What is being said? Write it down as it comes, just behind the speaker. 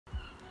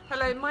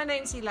Hello, my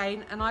name's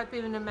Elaine and I've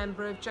been a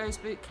member of Joe's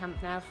Boot Camp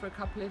now for a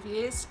couple of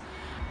years,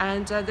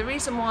 and the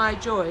reason why I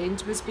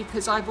joined was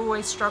because I've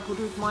always struggled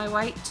with my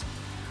weight.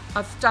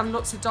 I've done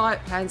lots of diet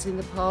plans in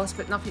the past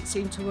but nothing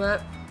seemed to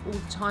work all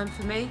the time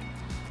for me.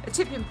 A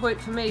tipping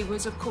point for me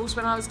was of course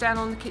when I was down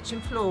on the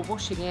kitchen floor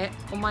washing it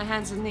on my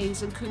hands and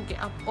knees and couldn't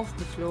get up off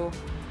the floor,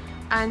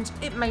 and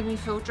it made me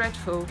feel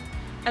dreadful.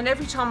 And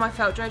every time I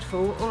felt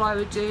dreadful, all I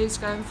would do is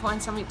go and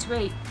find something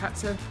to eat,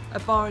 perhaps a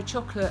bar of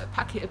chocolate, a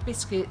packet of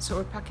biscuits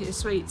or a packet of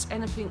sweets.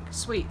 Anything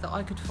sweet that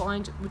I could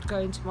find would go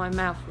into my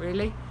mouth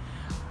really.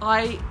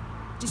 I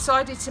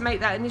decided to make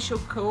that initial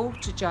call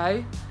to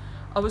Jo.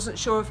 I wasn't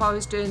sure if I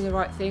was doing the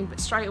right thing, but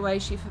straight away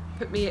she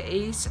put me at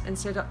ease and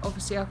said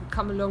obviously I could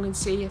come along and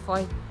see if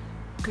I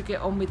could get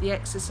on with the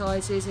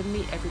exercises and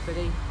meet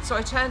everybody. So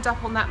I turned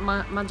up on that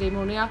Monday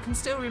morning. I can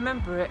still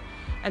remember it,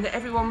 and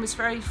everyone was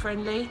very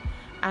friendly.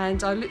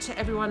 And I looked at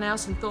everyone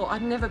else and thought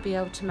I'd never be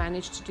able to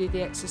manage to do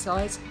the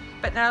exercise,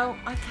 but now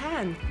I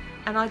can.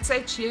 And I'd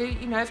say to you,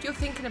 if you're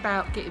thinking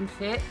about getting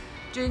fit,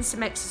 doing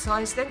some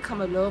exercise, then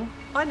come along.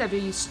 I never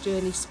used to do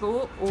any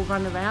sport or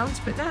run around,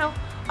 but now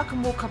I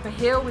can walk up a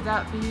hill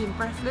without being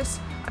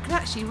breathless. I can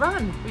actually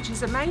run, which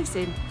is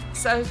amazing.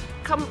 So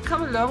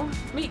come along,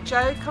 meet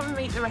Jo, come and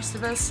meet the rest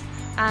of us,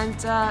 and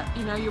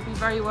you'll be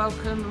very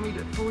welcome, and we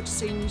look forward to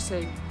seeing you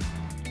soon.